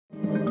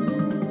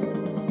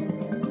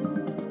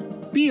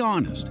Be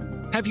honest.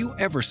 Have you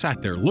ever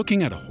sat there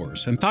looking at a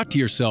horse and thought to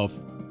yourself,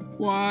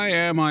 "Why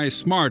am I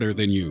smarter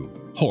than you,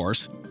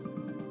 horse?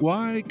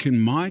 Why can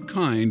my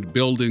kind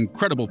build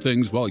incredible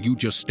things while you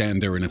just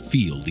stand there in a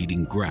field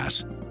eating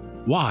grass?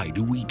 Why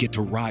do we get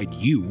to ride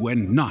you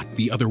and not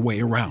the other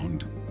way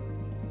around?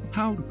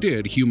 How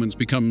did humans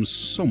become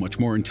so much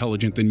more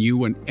intelligent than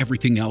you and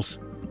everything else?"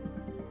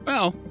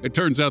 Well, it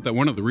turns out that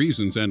one of the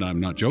reasons, and I'm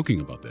not joking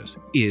about this,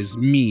 is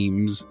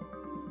memes.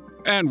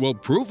 And we'll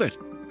prove it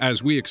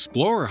as we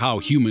explore how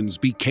humans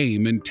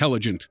became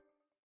intelligent.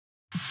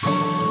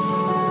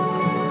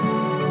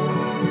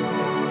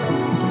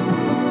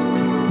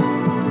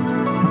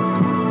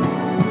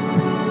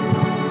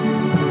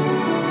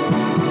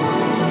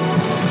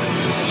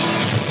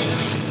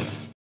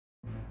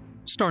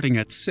 Starting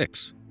at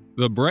 6,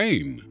 the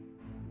brain.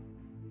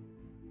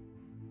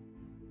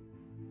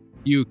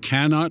 You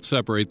cannot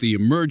separate the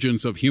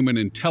emergence of human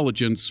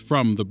intelligence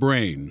from the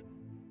brain.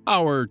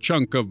 Our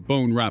chunk of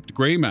bone-wrapped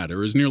gray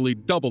matter is nearly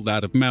double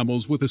that of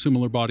mammals with a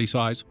similar body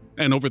size,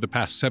 and over the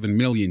past 7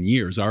 million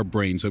years our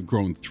brains have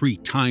grown 3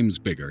 times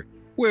bigger,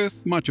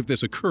 with much of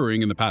this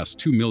occurring in the past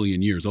 2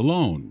 million years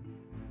alone.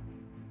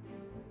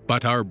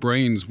 But our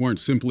brains weren't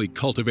simply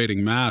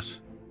cultivating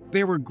mass.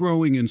 They were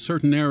growing in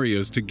certain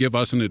areas to give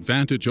us an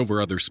advantage over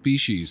other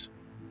species.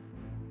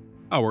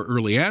 Our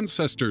early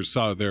ancestors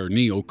saw their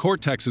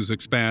neocortexes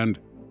expand,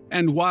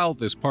 and while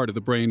this part of the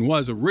brain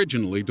was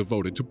originally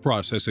devoted to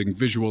processing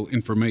visual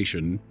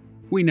information,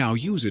 we now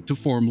use it to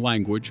form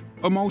language,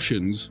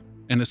 emotions,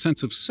 and a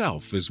sense of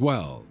self as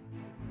well.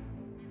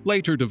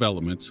 Later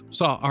developments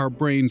saw our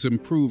brains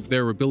improve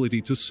their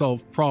ability to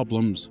solve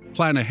problems,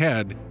 plan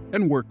ahead,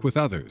 and work with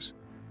others.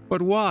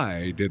 But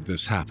why did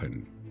this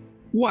happen?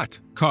 What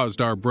caused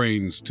our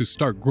brains to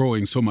start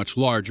growing so much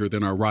larger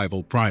than our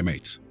rival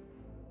primates?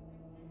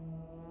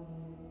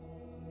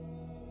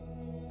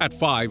 At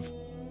 5,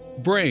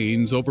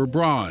 brains over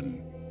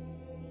brawn.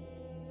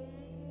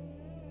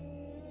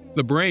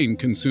 The brain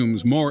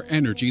consumes more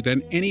energy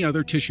than any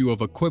other tissue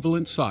of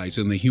equivalent size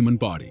in the human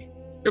body.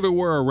 If it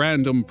were a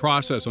random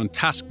process on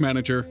Task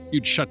Manager,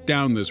 you'd shut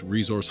down this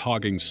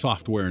resource-hogging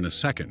software in a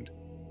second.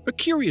 But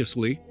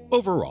curiously,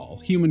 overall,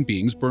 human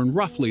beings burn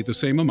roughly the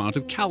same amount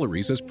of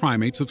calories as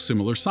primates of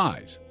similar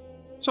size.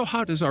 So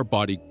how does our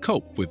body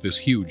cope with this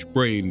huge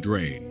brain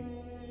drain?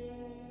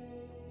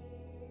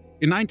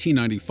 In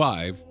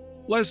 1995,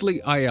 Leslie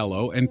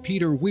Aiello and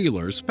Peter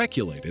Wheeler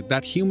speculated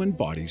that human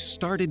bodies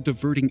started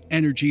diverting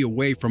energy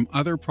away from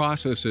other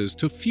processes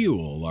to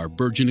fuel our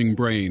burgeoning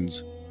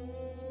brains.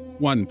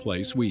 One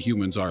place we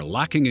humans are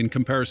lacking in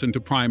comparison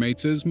to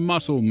primates is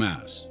muscle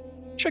mass.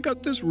 Check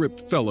out this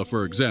ripped fella,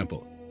 for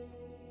example.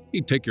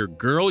 He'd take your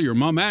girl, your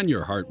mom, and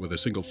your heart with a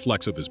single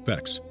flex of his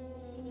pecs.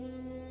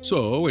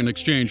 So, in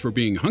exchange for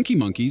being hunky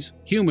monkeys,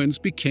 humans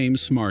became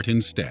smart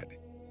instead.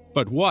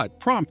 But what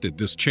prompted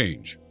this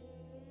change?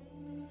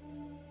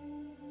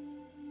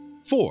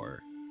 4.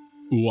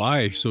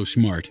 Why so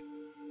smart?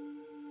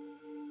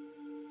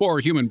 For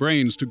human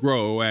brains to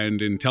grow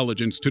and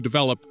intelligence to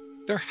develop,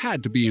 there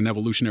had to be an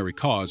evolutionary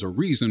cause or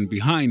reason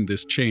behind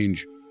this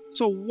change.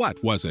 So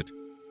what was it?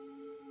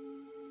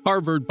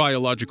 Harvard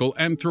biological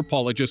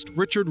anthropologist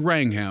Richard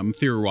Wrangham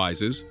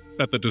theorizes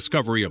that the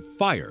discovery of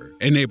fire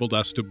enabled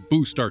us to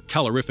boost our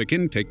calorific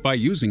intake by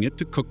using it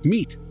to cook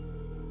meat.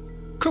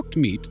 Cooked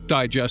meat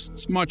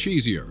digests much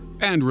easier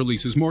and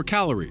releases more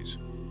calories.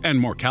 And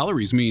more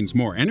calories means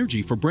more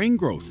energy for brain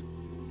growth.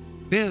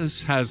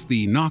 This has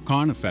the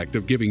knock-on effect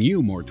of giving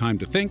you more time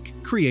to think,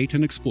 create,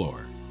 and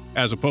explore,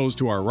 as opposed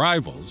to our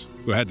rivals,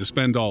 who had to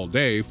spend all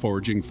day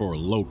foraging for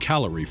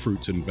low-calorie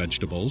fruits and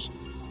vegetables.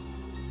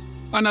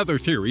 Another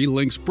theory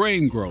links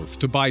brain growth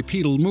to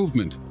bipedal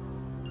movement.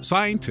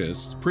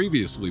 Scientists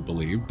previously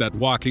believed that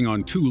walking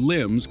on 2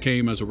 limbs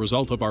came as a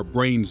result of our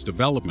brain's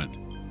development.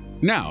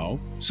 Now,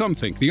 some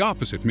think the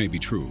opposite may be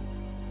true.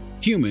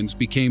 Humans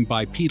became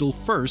bipedal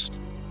first,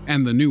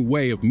 and the new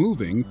way of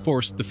moving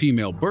forced the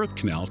female birth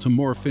canal to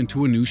morph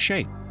into a new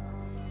shape.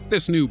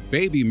 This new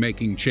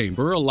baby-making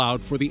chamber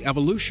allowed for the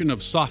evolution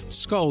of soft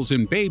skulls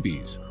in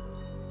babies.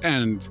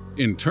 And,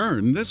 in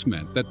turn, this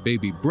meant that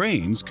baby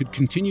brains could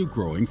continue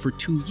growing for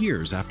 2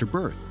 years after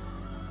birth.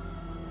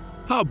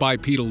 How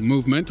bipedal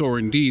movement, or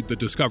indeed the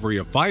discovery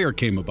of fire,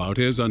 came about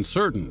is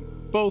uncertain.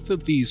 Both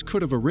of these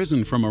could have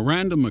arisen from a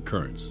random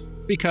occurrence,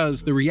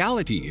 because the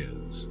reality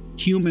is,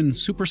 human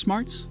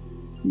supersmarts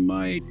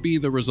might be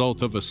the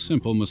result of a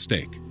simple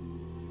mistake.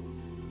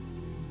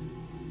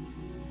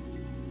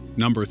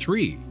 Number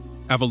 3.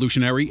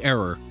 Evolutionary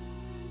error.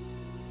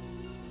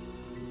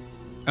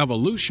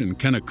 Evolution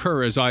can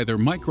occur as either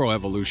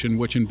microevolution,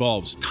 which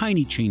involves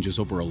tiny changes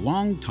over a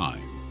long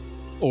time,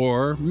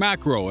 or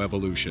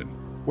macroevolution,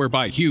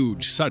 whereby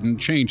huge, sudden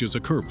changes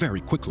occur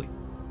very quickly.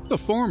 The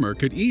former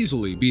could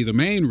easily be the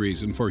main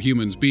reason for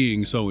humans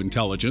being so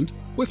intelligent,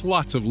 with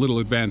lots of little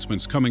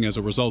advancements coming as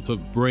a result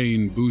of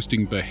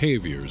brain-boosting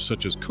behaviors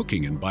such as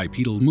cooking and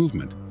bipedal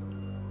movement.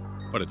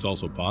 But it's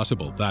also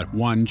possible that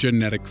one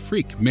genetic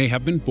freak may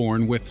have been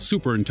born with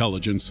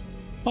superintelligence,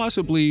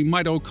 possibly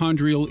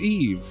mitochondrial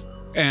Eve,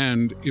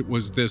 And it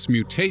was this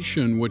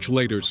mutation which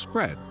later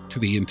spread to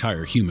the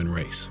entire human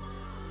race.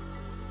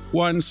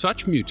 One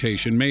such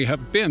mutation may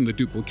have been the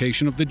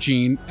duplication of the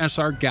gene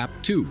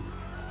SRGAP2,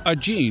 a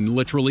gene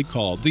literally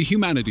called the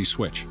humanity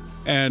switch,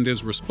 and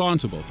is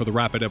responsible for the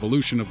rapid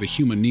evolution of the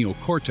human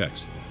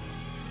neocortex.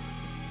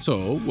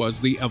 So,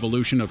 was the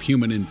evolution of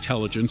human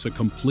intelligence a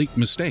complete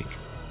mistake?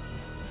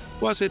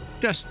 Was it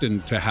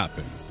destined to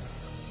happen?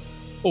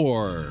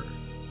 Or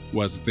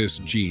was this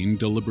gene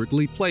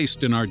deliberately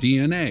placed in our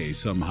DNA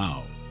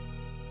somehow?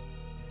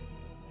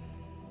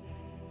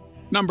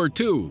 Number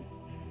 2.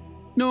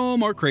 No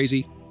more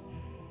crazy.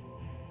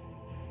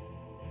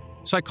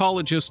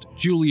 Psychologist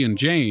Julian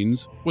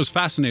Jaynes was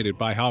fascinated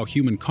by how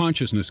human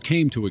consciousness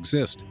came to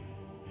exist.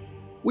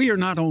 We are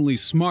not only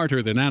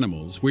smarter than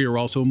animals, we are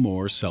also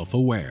more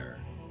self-aware.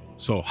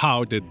 So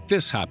how did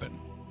this happen?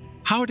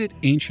 How did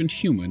ancient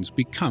humans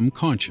become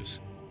conscious?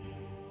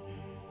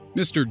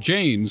 Mr.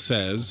 Jaynes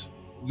says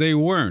they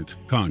weren't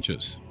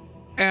conscious,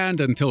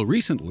 and until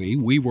recently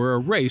we were a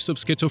race of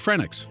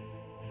schizophrenics.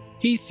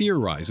 He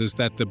theorizes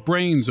that the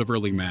brains of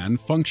early man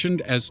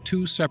functioned as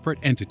two separate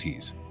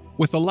entities,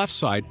 with the left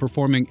side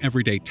performing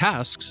everyday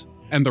tasks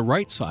and the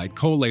right side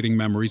collating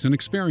memories and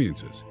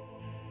experiences.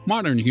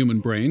 Modern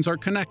human brains are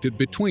connected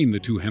between the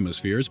two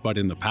hemispheres, but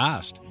in the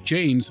past,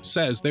 Jaynes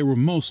says they were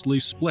mostly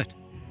split.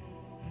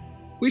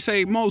 We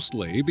say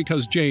mostly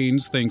because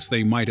Jaynes thinks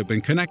they might have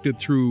been connected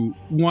through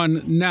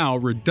one now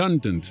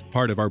redundant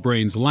part of our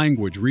brain's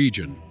language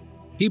region.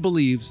 He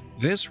believes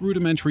this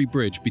rudimentary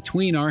bridge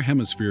between our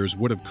hemispheres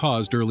would have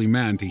caused early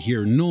man to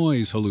hear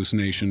noise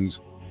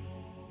hallucinations,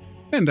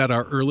 and that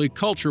our early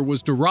culture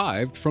was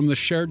derived from the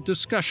shared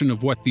discussion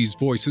of what these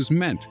voices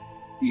meant.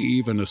 He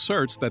even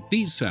asserts that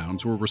these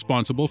sounds were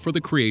responsible for the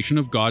creation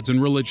of gods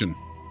and religion,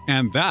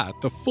 and that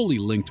the fully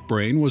linked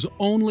brain was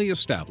only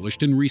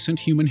established in recent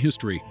human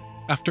history,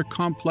 after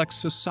complex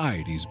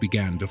societies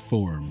began to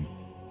form.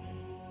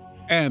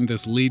 And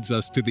this leads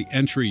us to the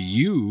entry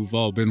you've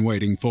all been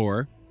waiting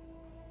for.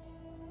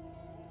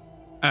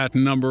 At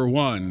number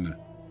 1,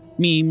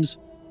 memes.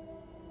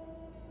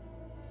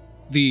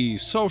 The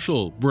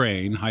social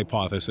brain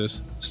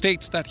hypothesis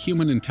states that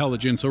human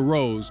intelligence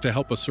arose to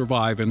help us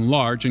survive in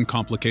large and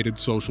complicated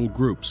social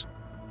groups.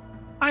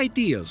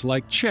 Ideas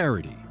like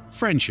charity,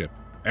 friendship,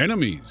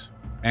 enemies,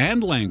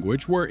 and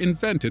language were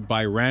invented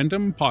by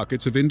random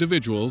pockets of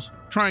individuals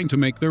trying to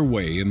make their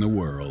way in the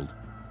world.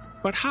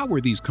 But how were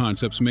these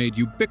concepts made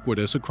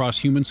ubiquitous across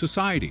human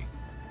society?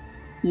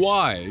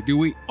 Why do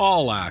we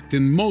all act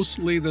in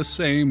mostly the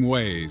same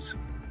ways?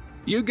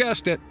 You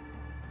guessed it,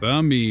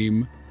 the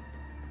meme.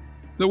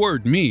 The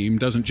word meme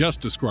doesn't just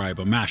describe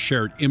a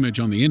mass-shared image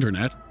on the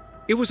internet.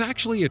 It was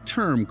actually a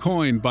term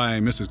coined by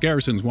Mrs.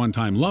 Garrison's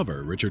one-time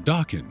lover, Richard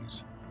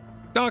Dawkins.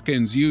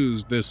 Dawkins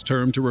used this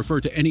term to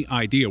refer to any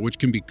idea which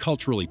can be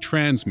culturally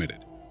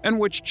transmitted, and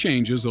which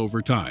changes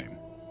over time.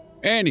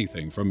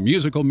 Anything from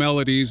musical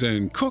melodies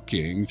and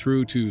cooking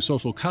through to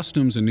social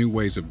customs and new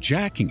ways of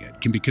jacking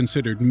it can be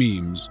considered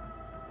memes,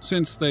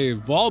 since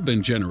they've all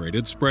been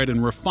generated, spread,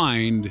 and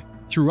refined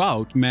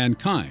throughout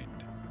mankind.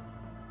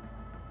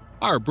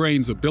 Our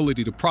brain's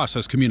ability to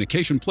process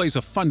communication plays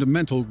a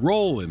fundamental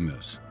role in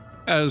this,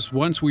 as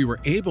once we were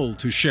able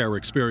to share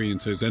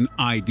experiences and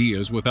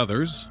ideas with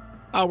others,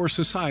 our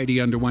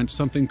society underwent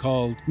something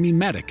called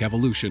mimetic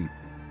evolution.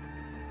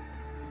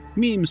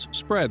 Memes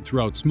spread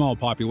throughout small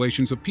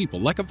populations of people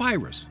like a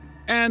virus,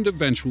 and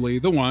eventually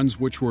the ones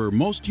which were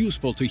most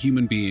useful to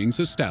human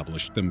beings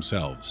established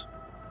themselves.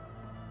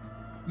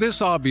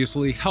 This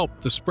obviously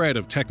helped the spread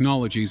of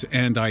technologies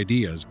and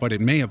ideas, but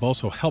it may have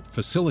also helped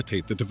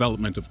facilitate the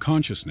development of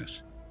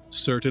consciousness.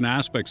 Certain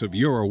aspects of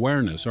your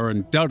awareness are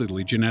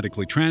undoubtedly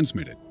genetically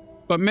transmitted,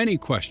 but many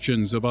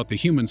questions about the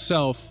human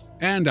self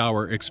and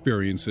our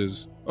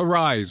experiences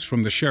arise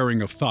from the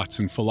sharing of thoughts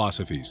and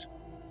philosophies.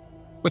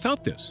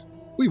 Without this,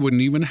 we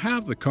wouldn't even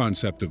have the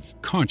concept of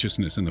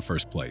consciousness in the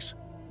first place.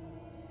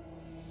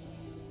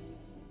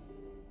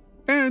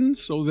 And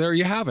so there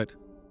you have it.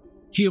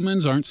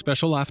 Humans aren't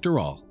special after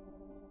all.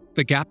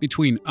 The gap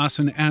between us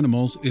and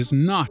animals is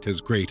not as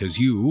great as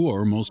you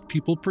or most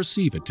people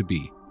perceive it to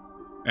be.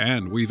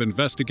 And we've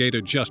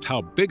investigated just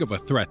how big of a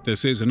threat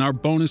this is in our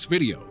bonus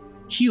video,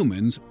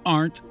 Humans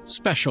Aren't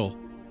Special,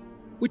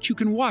 which you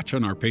can watch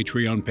on our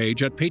Patreon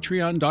page at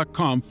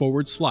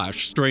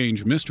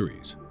patreon.com/strange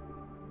mysteries.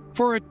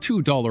 For a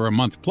 $2 a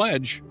month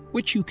pledge,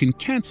 which you can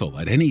cancel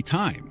at any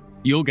time,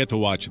 you'll get to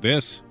watch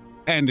this,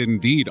 and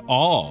indeed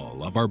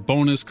all of our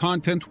bonus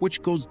content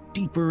which goes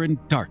deeper and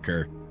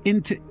darker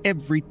into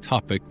every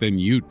topic than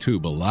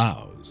YouTube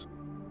allows.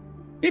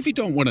 If you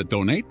don't want to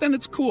donate, then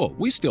it's cool,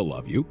 we still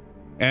love you.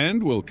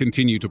 And we'll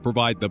continue to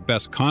provide the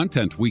best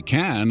content we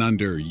can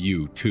under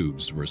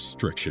YouTube's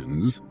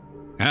restrictions,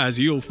 as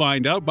you'll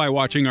find out by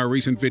watching our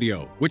recent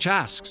video, which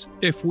asks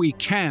if we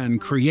can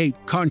create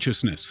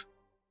consciousness.